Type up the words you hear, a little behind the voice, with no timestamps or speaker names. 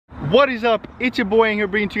What is up? It's your boy Aing here,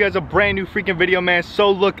 bringing to you guys a brand new freaking video, man. So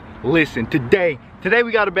look, listen, today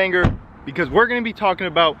we got a banger because we're gonna be talking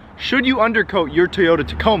about, should you undercoat your Toyota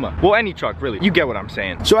Tacoma? Well, any truck really, you get what I'm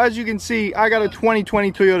saying. So as you can see, I got a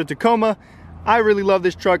 2020 Toyota Tacoma. I really love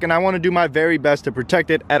this truck and I wanna do my very best to protect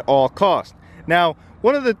it at all costs. Now,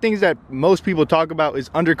 one of the things that most people talk about is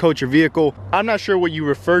undercoat your vehicle. I'm not sure what you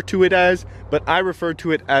refer to it as, but I refer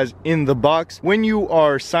to it as in the box. When you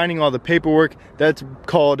are signing all the paperwork, that's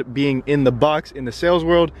called being in the box in the sales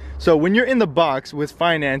world. So when you're in the box with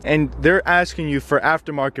finance and they're asking you for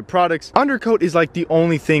aftermarket products, undercoat is like the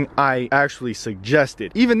only thing I actually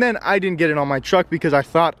suggested. Even then, I didn't get it on my truck because I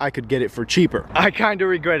thought I could get it for cheaper. I kind of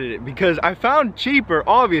regretted it because I found cheaper,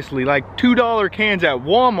 obviously, like $2 cans at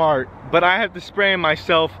Walmart, but I have to spray them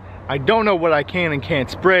myself. I don't know what I can and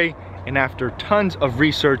can't spray, and after tons of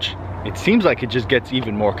research, it seems like it just gets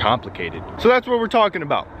even more complicated. So that's what we're talking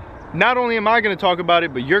about. Not only am I gonna talk about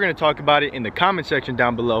it, but you're gonna talk about it in the comment section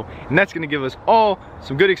down below, and that's gonna give us all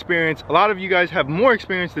some good experience. A lot of you guys have more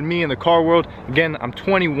experience than me in the car world. Again, I'm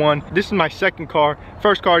 21. This is my second car.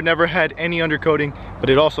 First car never had any undercoating, but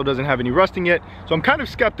it also doesn't have any rusting yet, so I'm kind of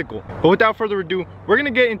skeptical. But without further ado, we're gonna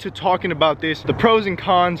get into talking about this, the pros and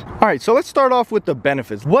cons. All right, so let's start off with the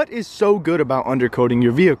benefits. What is so good about undercoating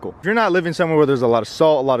your vehicle? If you're not living somewhere where there's a lot of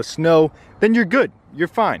salt, a lot of snow, then you're good, you're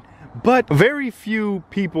fine. But very few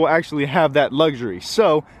people actually have that luxury.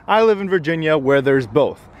 So I live in Virginia where there's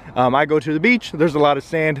both. I go to the beach, there's a lot of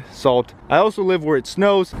sand, salt. I also live where it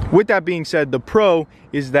snows. With that being said, the pro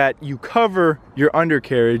is that you cover your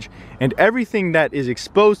undercarriage and everything that is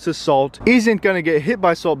exposed to salt isn't gonna get hit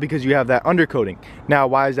by salt because you have that undercoating. Now,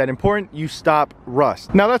 why is that important? You stop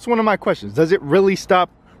rust. Now that's one of my questions. Does it really stop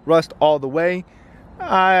rust all the way?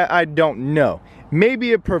 I don't know.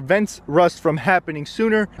 Maybe it prevents rust from happening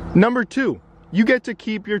sooner. Number two, you get to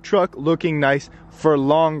keep your truck looking nice for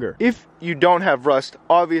longer. If you don't have rust,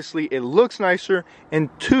 obviously it looks nicer, and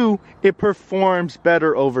two, it performs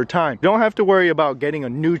better over time. You don't have to worry about getting a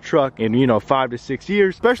new truck in 5 to 6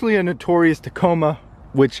 years, especially a notorious Tacoma,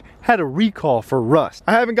 which had a recall for rust.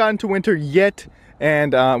 I haven't gotten to winter yet,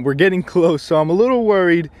 and we're getting close, so I'm a little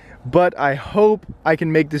worried, but I hope I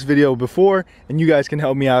can make this video before and you guys can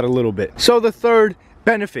help me out a little bit. So the third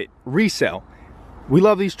benefit, resale. We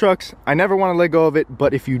love these trucks. I never want to let go of it,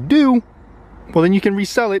 but if you do, well, then you can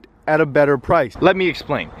resell it at a better price. Let me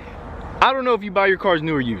explain. I don't know if you buy your cars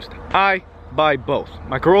new or used. I buy both.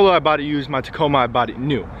 My Corolla, I bought it used. My Tacoma, I bought it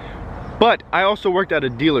new. But I also worked at a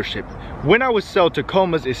dealership. When I would sell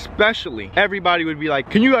Tacomas especially, everybody would be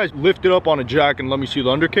like, can you guys lift it up on a jack and let me see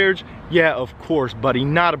the undercarriage? Yeah, of course, buddy,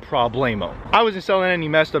 not a problemo. I wasn't selling any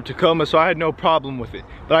messed up Tacoma, so I had no problem with it.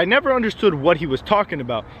 But I never understood what he was talking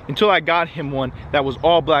about until I got him one that was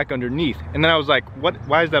all black underneath. And then I was like, what?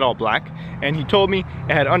 Why is that all black? And he told me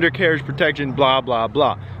it had undercarriage protection, blah, blah,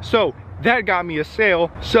 blah. So that got me a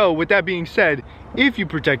sale. So with that being said, if you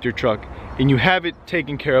protect your truck and you have it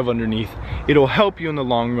taken care of underneath, it'll help you in the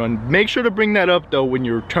long run. Make sure to bring that up though when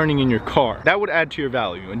you're turning in your car. That would add to your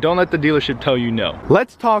value, and don't let the dealership tell you no.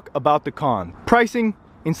 Let's talk about the cons. Pricing,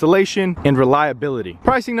 installation, and reliability.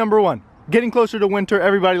 Pricing number one. Getting closer to winter,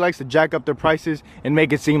 everybody likes to jack up their prices and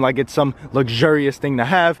make it seem like it's some luxurious thing to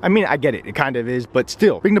have. I mean, I get it, it kind of is, but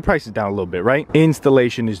still, bring the prices down a little bit, right?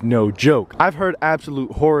 Installation is no joke. I've heard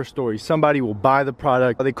absolute horror stories. Somebody will buy the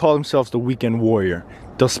product, they call themselves the weekend warrior.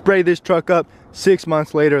 They'll spray this truck up, 6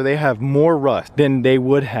 months later, they have more rust than they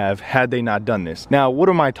would have had they not done this. Now, what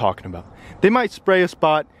am I talking about? They might spray a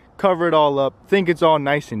spot, cover it all up, think it's all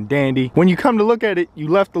nice and dandy. When you come to look at it, you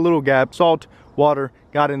left a little gap, salt, water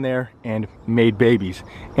got in there and made babies.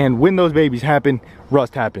 And when those babies happen,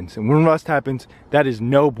 rust happens. And when rust happens, that is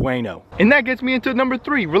no bueno. And that gets me into number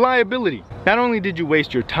three, reliability. Not only did you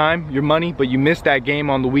waste your time, your money, but you missed that game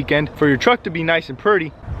on the weekend for your truck to be nice and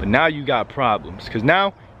pretty, but now you got problems because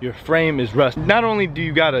now your frame is rusted. Not only do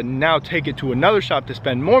you gotta now take it to another shop to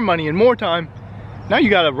spend more money and more time, now you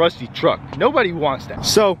got a rusty truck. Nobody wants that.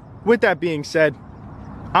 So with that being said,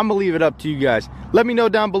 I'm gonna leave it up to you guys. Let me know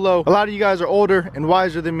down below. A lot of you guys are older and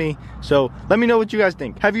wiser than me, so let me know what you guys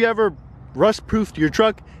think. Have you ever rust-proofed your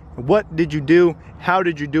truck? What did you do? How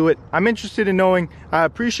did you do it? I'm interested in knowing. I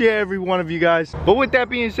appreciate every one of you guys. But with that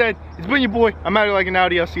being said, it's been your boy. I'm out here like an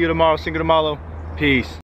Audi. I'll see you tomorrow. Cinco de Malo. Peace.